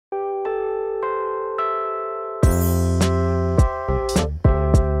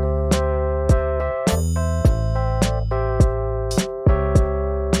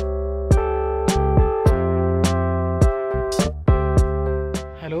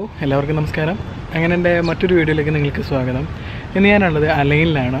Hello എല്ലാവർക്കും നമസ്കാരം. അങ്ങനെ എൻ്റെ മറ്റൊരു വീഡിയോയിലേക്ക് നിങ്ങൾക്ക് സ്വാഗതം. ഇന്ന് ഞാനുള്ളത്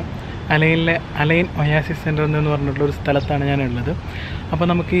അലൈനിലാണ്. അലൈനിലെ അലൈൻ ഒയാസിസ് സെൻറ്റർ എന്ന് പറഞ്ഞിട്ടുള്ളൊരു സ്ഥലത്താണ് ഞാനുള്ളത്. അപ്പോൾ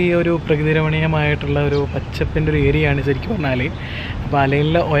നമുക്ക് ഈ ഒരു പ്രകൃതിരമണീയമായിട്ടുള്ള ഒരു പച്ചപ്പിൻ്റെ ഒരു ഏരിയയാണ് ശരിക്കും പറഞ്ഞാൽ. അപ്പോൾ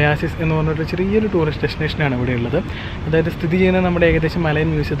അലൈനിലെ ഒയാസിസ് എന്ന് പറഞ്ഞിട്ട് ചെറിയൊരു ടൂറിസ്റ്റ് ഡെസ്റ്റിനേഷനാണ് ഇവിടെ ഉള്ളത്. അതായത് സ്ഥിതി ചെയ്യുന്നത് നമ്മുടെ ഏകദേശം അലൈൻ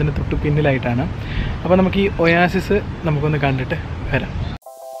മ്യൂസിയത്തിന് തൊട്ട് പിന്നിലായിട്ടാണ്. അപ്പോൾ നമുക്ക് ഈ ഒയാസിസ് നമുക്കൊന്ന് കണ്ടിട്ട് വരാം.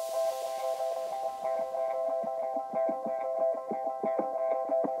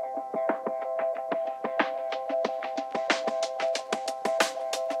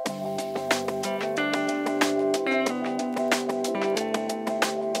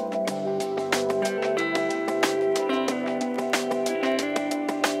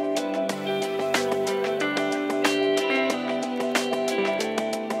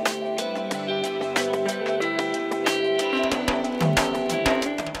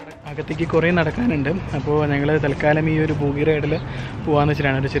 അകത്തേക്ക് കുറേ നടക്കാനുണ്ട്. അപ്പോൾ ഞങ്ങൾ തൽക്കാലം ഈ ഒരു ബൂഗി റൈഡിൽ പോകാമെന്ന്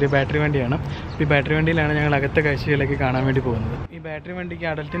വെച്ചിട്ടാണ്. ഒരു ചെറിയ ബാറ്ററി വണ്ടിയാണ്. ഈ ബാറ്ററി വണ്ടിയിലാണ് ഞങ്ങൾ അകത്തെ കാഴ്ചകളിലേക്ക് കാണാൻ വേണ്ടി പോകുന്നത്. ഈ ബാറ്ററി വണ്ടിക്ക്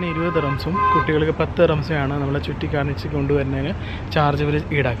അഡൽറ്റിന് 20 ദിർഹംസും കുട്ടികൾക്ക് 10 ദിർഹംസുമാണ് നമ്മളെ ചുറ്റി കാണിച്ച് കൊണ്ടുവരുന്നതിന് ചാർജ് ഇവർ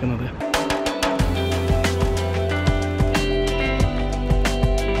ഈടാക്കുന്നത്.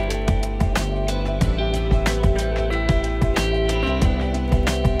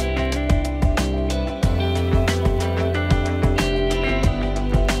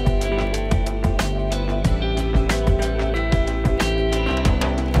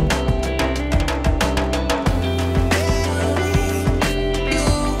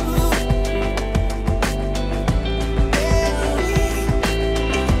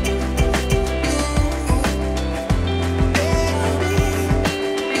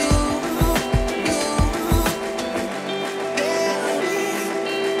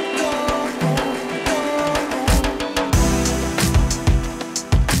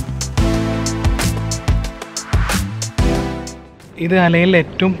 ഇത് അലൈനിലെ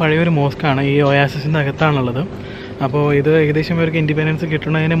ഏറ്റവും പഴയൊരു മോസ്കാണ്. ഈ ഒയാസിസിൻ്റെ അകത്താണുള്ളത്. അപ്പോൾ ഇത് ഏകദേശം ഇവർക്ക് ഇൻഡിപെൻഡൻസ്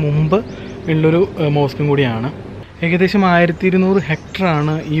കിട്ടുന്നതിന് മുമ്പ് ഉള്ളൊരു മോസ്കും കൂടിയാണ്. ഏകദേശം 1200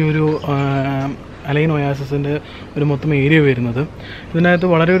 ഹെക്ടറാണ് ഈ ഒരു അലൈൻ ഒയാസിസിൻ്റെ ഒരു മൊത്തം ഏരിയ വരുന്നത്. ഇതിനകത്ത്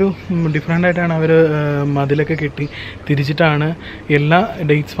വളരെ ഒരു ഡിഫറെൻ്റ് ആയിട്ടാണ് അവർ മതിലൊക്കെ കെട്ടി തിരിച്ചിട്ടാണ് എല്ലാ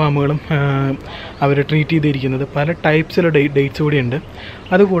ഡേറ്റ്സ് ഫാമുകളും അവർ ട്രീറ്റ് ചെയ്തിരിക്കുന്നത്. പല ടൈപ്സിലുള്ള ഡേറ്റ്സ് കൂടിയുണ്ട്.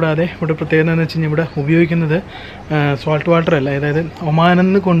 അതുകൂടാതെ ഇവിടെ പ്രത്യേകത എന്ന് വെച്ച് കഴിഞ്ഞാൽ ഇവിടെ ഉപയോഗിക്കുന്നത് സോൾട്ട് വാട്ടർ അല്ല, അതായത് ഒമാനിൽ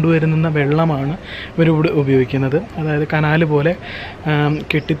നിന്ന് കൊണ്ടുവരുന്ന വെള്ളമാണ് ഇവരിവിടെ ഉപയോഗിക്കുന്നത്. അതായത് കനാല് പോലെ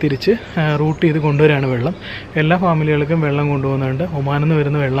കെട്ടിത്തിരിച്ച് റൂട്ട് ചെയ്ത് കൊണ്ടുവരാണ് വെള്ളം. എല്ലാ ഫാമിലികൾക്കും വെള്ളം കൊണ്ടുപോകുന്നുണ്ട്. ഒമാനിൽ നിന്ന്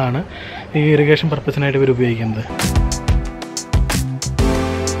വരുന്ന വെള്ളമാണ് ഈ ഇറിഗേഷൻ പർപ്പസിനായിട്ട് ഇവർ ഉപയോഗിക്കുന്നത്.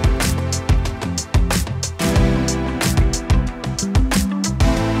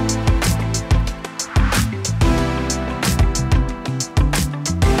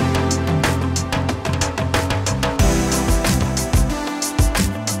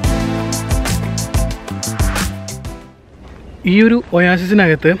 ഈ ഒരു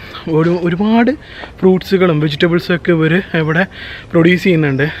ഒയാസിസിനകത്ത് ഒരുപാട് ഫ്രൂട്ട്സുകളും വെജിറ്റബിൾസും ഒക്കെ ഇവർ ഇവിടെ പ്രൊഡ്യൂസ്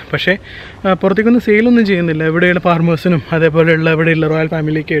ചെയ്യുന്നുണ്ട്. പക്ഷേ പുറത്തേക്കൊന്നും സെയിലൊന്നും ചെയ്യുന്നില്ല. ഇവിടെയുള്ള ഫാർമേഴ്സിനും അതേപോലെയുള്ള ഇവിടെയുള്ള റോയൽ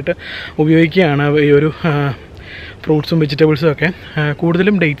ഫാമിലിയൊക്കെ ഉപയോഗിക്കുകയാണ് ഈ ഒരു ഫ്രൂട്ട്സും വെജിറ്റബിൾസും ഒക്കെ.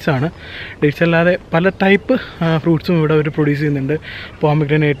 കൂടുതലും ഡേറ്റ്സാണ്. ഡേറ്റ്സ് അല്ലാതെ പല ടൈപ്പ് ഫ്രൂട്ട്സും ഇവിടെ അവർ പ്രൊഡ്യൂസ് ചെയ്യുന്നുണ്ട്.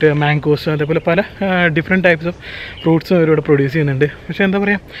 പോമഗ്രാനേറ്റ്, മാംഗോസ്, അതേപോലെ പല ഡിഫറെൻറ്റ് ടൈപ്സ് ഓഫ് ഫ്രൂട്ട്സും അവരിവിടെ പ്രൊഡ്യൂസ് ചെയ്യുന്നുണ്ട്. പക്ഷേ എന്താ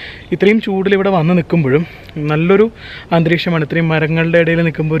പറയുക, ഇത്രയും ചൂടിൽ ഇവിടെ വന്ന് നിൽക്കുമ്പോഴും നല്ലൊരു അന്തരീക്ഷമാണ്. ഇത്രയും മരങ്ങളുടെ ഇടയിൽ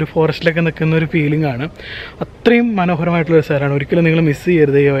നിൽക്കുമ്പോൾ ഒരു ഫോറസ്റ്റിലൊക്കെ നിൽക്കുന്ന ഒരു ഫീലിംഗ് ആണ്. അത്രയും മനോഹരമായിട്ടുള്ളൊരു സ്ഥലമാണ്. ഒരിക്കലും നിങ്ങൾ മിസ്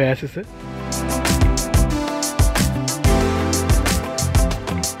ചെയ്യരുത് ഈ ഒയാസിസ്.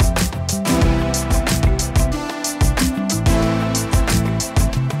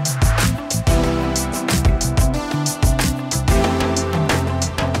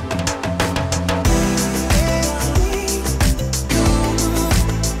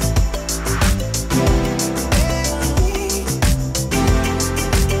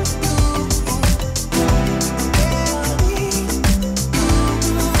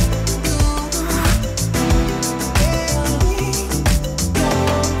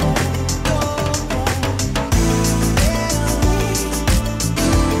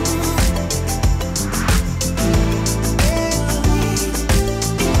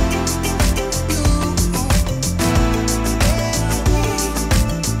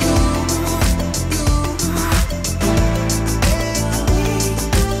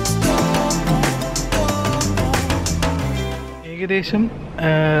 ഏകദേശം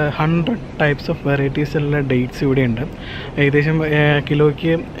 100 ടൈപ്സ് ഓഫ് വെറൈറ്റീസുള്ള ഡേറ്റ്സ് ഇവിടെയുണ്ട്. ഏകദേശം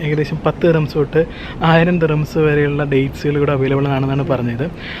കിലോയ്ക്ക് ഏകദേശം 10 ദിർഹംസ് തൊട്ട് 1000 ദിർഹംസ് വരെയുള്ള ഡേറ്റ്സുകൾ ഇവിടെ അവൈലബിൾ ആണെന്നാണ് പറഞ്ഞത്.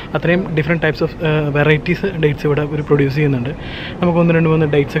 അത്രയും different types of varieties dates ഇവിടെ ഒരു പ്രൊഡ്യൂസ് ചെയ്യുന്നുണ്ട്. നമുക്ക് 1, 2,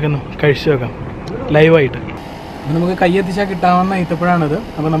 3 ഡേറ്റ്സ് ഒക്കെ ഒന്ന് കഴിച്ചു നോക്കാം ലൈവായിട്ട്. അപ്പോൾ നമുക്ക് കയ്യെത്തിച്ചാൽ കിട്ടാവുന്ന ഈത്തപ്പഴമാണിത്.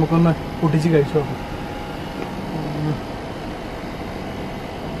 അപ്പോൾ നമുക്കൊന്ന് പൊട്ടിച്ച് കഴിച്ചു നോക്കാം.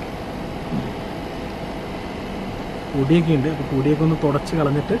 പൊടിയൊക്കെ ഉണ്ട്. അപ്പോൾ പൊടിയൊക്കെ ഒന്ന് തുടച്ച്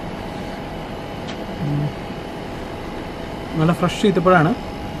കളഞ്ഞിട്ട് നല്ല ഫ്രഷ് ഈത്തപ്പഴമാണ്.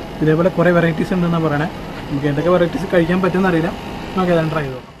 ഇതേപോലെ കുറേ വെറൈറ്റീസ് ഉണ്ടെന്നാണ് പറയണേ. നമുക്ക് എന്തൊക്കെ വെറൈറ്റീസ് കഴിക്കാൻ പറ്റുമെന്ന് അറിയില്ല. നമുക്ക് ഏതാണ്ട് ട്രൈ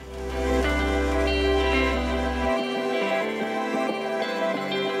ചെയ്ത് നോക്കാം.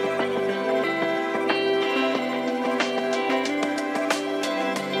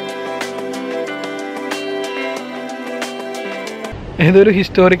 ഇതൊരു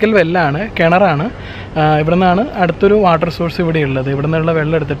ഹിസ്റ്റോറിക്കൽ വെല്ലാണ്, കിണറാണ്. ഇവിടെ നിന്നാണ് അടുത്തൊരു വാട്ടർ സോഴ്സ് ഇവിടെ ഉള്ളത്. ഇവിടെ നിന്നുള്ള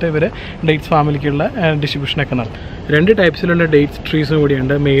വെള്ളം എടുത്തിട്ട് ഇവർ ഡേറ്റ്സ് ഫാമിലിക്കുള്ള ഡിസ്ട്രിബ്യൂഷനൊക്കെ നടത്തും. 2 ടൈപ്സിലുള്ള ഡേറ്റ്സ് ട്രീസും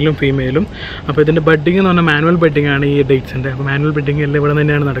കൂടിയുണ്ട്, മെയിലും ഫീമെയിലും. അപ്പോൾ ഇതിൻ്റെ ബഡ്ഡിങ് എന്ന് പറഞ്ഞാൽ മാനുവൽ ബഡ്ഡിങ് ആണ് ഈ ഡേറ്റ്സിൻ്റെ. അപ്പോൾ മാനുവൽ ബഡ്ഡിങ് എല്ലാം ഇവിടെ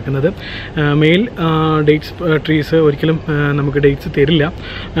തന്നെയാണ് നടക്കുന്നത്. മെയിൽ ഡേറ്റ്സ് ട്രീസ് ഒരിക്കലും നമുക്ക് ഡേറ്റ്സ് തരില്ല.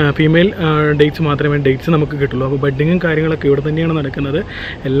 ഫീമെയിൽ ഡേറ്റ്സ് മാത്രമേ ഡേറ്റ്സ് നമുക്ക് കിട്ടുള്ളൂ. അപ്പോൾ ബഡ്ഡിങ്ങും കാര്യങ്ങളൊക്കെ ഇവിടെ തന്നെയാണ് നടക്കുന്നത്.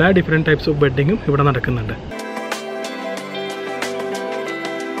 എല്ലാ ഡിഫറെൻറ്റ് ടൈപ്സ് ഓഫ് ബഡ്ഡിങ്ങും ഇവിടെ നടക്കുന്നുണ്ട്.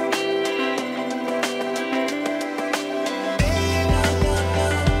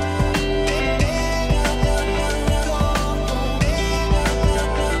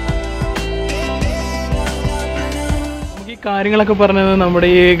 കാര്യങ്ങളൊക്കെ പറഞ്ഞത് നമ്മുടെ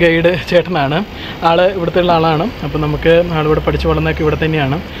ഈ ഗൈഡ് ചേട്ടനാണ്. ആൾ ഇവിടുത്തെ ആളാണ്. അപ്പോൾ നമുക്ക് ആളിവിടെ പഠിച്ച് വളർന്നൊക്കെ ഇവിടെ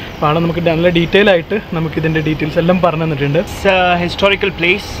തന്നെയാണ്. അപ്പോൾ ആൾ നമുക്ക് നല്ല ഡീറ്റെയിൽ ആയിട്ട് നമുക്ക് ഇതിൻ്റെ ഡീറ്റെയിൽസ് എല്ലാം പറഞ്ഞു തന്നിട്ടുണ്ട്. Historical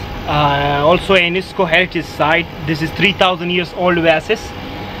place, also UNESCO heritage site. This is 3000 years old oasis.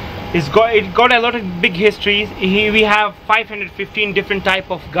 It got a lot of big history. We have 515 different type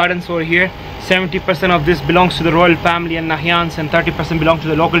of gardens over here. 70% of this belongs to the royal family and Nahyans, and 30% belong to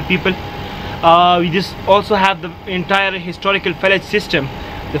the local people. We just also have the entire historical fellage system.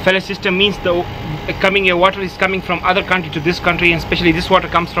 The fellage system means the water is coming from other country to this country, and especially this water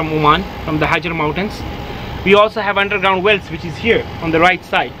comes from Oman, from the Hajar mountains. We also have underground wells, which is here on the right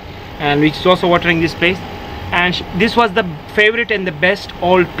side, and which is also watering this place. And this was the favorite and the best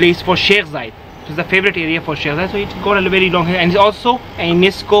old place for Sheikh Zayed. It was the favorite area for Sheikh Zayed, so it got a very long history, and it's also a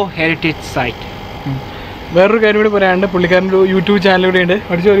UNESCO heritage site. വേറൊരു കാര്യം കൂടി പറയാനുണ്ട്. പുള്ളിക്കാരൻ്റെ ഒരു YouTube channel കൂടെ ഉണ്ട്.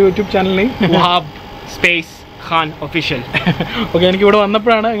 പഠിച്ച ഒരു യൂട്യൂബ് ചാനലിൽ സ്പേസ് ഖാൻ ഒഫീഷ്യൽ. ഓക്കെ, എനിക്ക് ഇവിടെ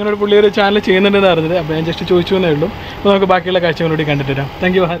വന്നപ്പോഴാണ് ഇങ്ങനെ ഒരു പുള്ളി ഒരു ചാനൽ ചെയ്യുന്നുണ്ടെന്ന് അറിഞ്ഞത്. അപ്പോൾ ഞാൻ ജസ്റ്റ് ചോദിച്ചു എന്നേ ഉള്ളൂ. അപ്പോൾ നമുക്ക് ബാക്കിയുള്ള കാഴ്ചകളൂടി കണ്ടിട്ട് വരാം.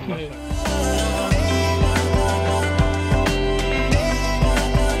 Thank you.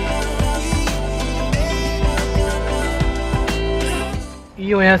 ഈ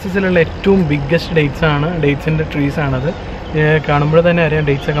ഒയാസിസിലുള്ള ഏറ്റവും ബിഗ്ഗസ്റ്റ് ഡേറ്റ്സിൻ്റെ ട്രീസാണത്. കാണുമ്പോൾ തന്നെ അറിയാം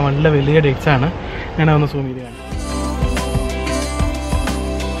ഡേറ്റ്സൊക്കെ നല്ല വലിയ ഡേറ്റ്സാണ്. ഞാനതൊന്ന് സൂം ചെയ്ത് കാണാം.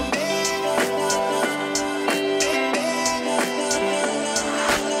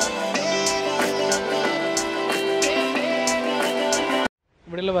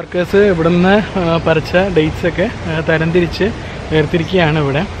 ഇവിടെയുള്ള വർക്കേഴ്സ് ഇവിടുന്ന് പറിച്ച ഡേറ്റ്സൊക്കെ തരംതിരിച്ച് വേർതിരിക്കുകയാണ്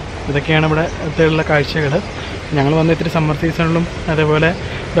ഇവിടെ. ഇതൊക്കെയാണ് ഇവിടുത്തെ കാഴ്ചകൾ. ഞങ്ങൾ വന്ന ഇത്തിരി സമ്മർ സീസണിലും അതേപോലെ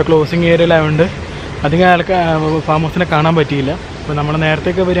ക്ലോസിങ് ഏരിയയിലായതുകൊണ്ട് അധികം ഫാം ഹൗസിനെ കാണാൻ പറ്റിയില്ല. അപ്പോൾ നമ്മൾ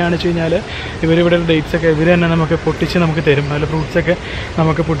നേരത്തെയൊക്കെ വരികയാണെന്ന് വെച്ച് കഴിഞ്ഞാൽ ഇവരിവിടെ ഡേറ്റ്സൊക്കെ ഇവർ തന്നെ നമുക്ക് പൊട്ടിച്ച് നമുക്ക് തരും. അതിൽ ഫ്രൂട്ട്സൊക്കെ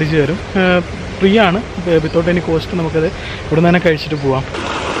നമുക്ക് പൊട്ടിച്ച് തരും. ഫ്രീ ആണ്, വിത്തൗട്ട് എനി കോസ്റ്റ്. നമുക്കത് ഇവിടെ തന്നെ കഴിച്ചിട്ട് പോവാം.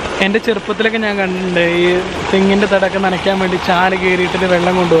 എൻ്റെ ചെറുപ്പത്തിലൊക്കെ ഞാൻ കണ്ടിട്ടുണ്ട് ഈ തെങ്ങിൻ്റെ തടമൊക്കെ നനയ്ക്കാൻ വേണ്ടി ചാല് കയറിയിട്ടിട്ട്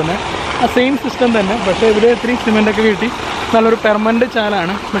വെള്ളം കൊണ്ടുവന്ന് ആ സെയിം സിസ്റ്റം തന്നെ. പക്ഷേ ഇവിടെ ഇത്രയും സിമെൻറ്റൊക്കെ കിട്ടി നല്ലൊരു പെർമനൻറ്റ്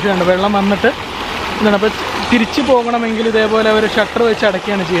ചാലാണ്. പക്ഷേ ഉണ്ട് വെള്ളം വന്നിട്ട് എന്താണ് അപ്പോൾ തിരിച്ചു പോകണമെങ്കിൽ ഇതേപോലെ അവർ ഷട്ടർ വെച്ച്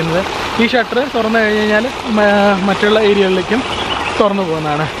അടയ്ക്കുകയാണ് ചെയ്യുന്നത്. ഈ ഷട്ടർ തുറന്നു കഴിഞ്ഞ് കഴിഞ്ഞാൽ മറ്റുള്ള ഏരിയകളിലേക്കും തുറന്നു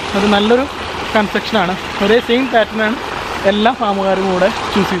പോകുന്നതാണ്. അത് നല്ലൊരു കൺസ്ട്രക്ഷനാണ്. ഒരേ സെയിം പാറ്റേണാണ് എല്ലാ ഫാമുകാരും കൂടെ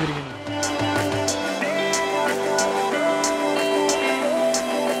ചൂസ് ചെയ്തിരിക്കുന്നത്.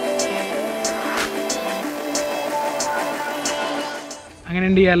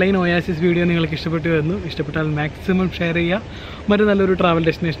 അങ്ങനെയുണ്ട് ഈ അലൈൻ ഒയാസിസ് വീഡിയോ നിങ്ങൾക്ക് ഇഷ്ടപ്പെട്ടു വരുന്നു. ഇഷ്ടപ്പെട്ടാൽ മാക്സിമം ഷെയർ ചെയ്യുക. മറ്റു നല്ലൊരു ട്രാവൽ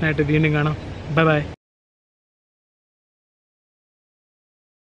ഡെസ്റ്റിനേഷനായിട്ട് വീണ്ടും കാണാം. Bye bye.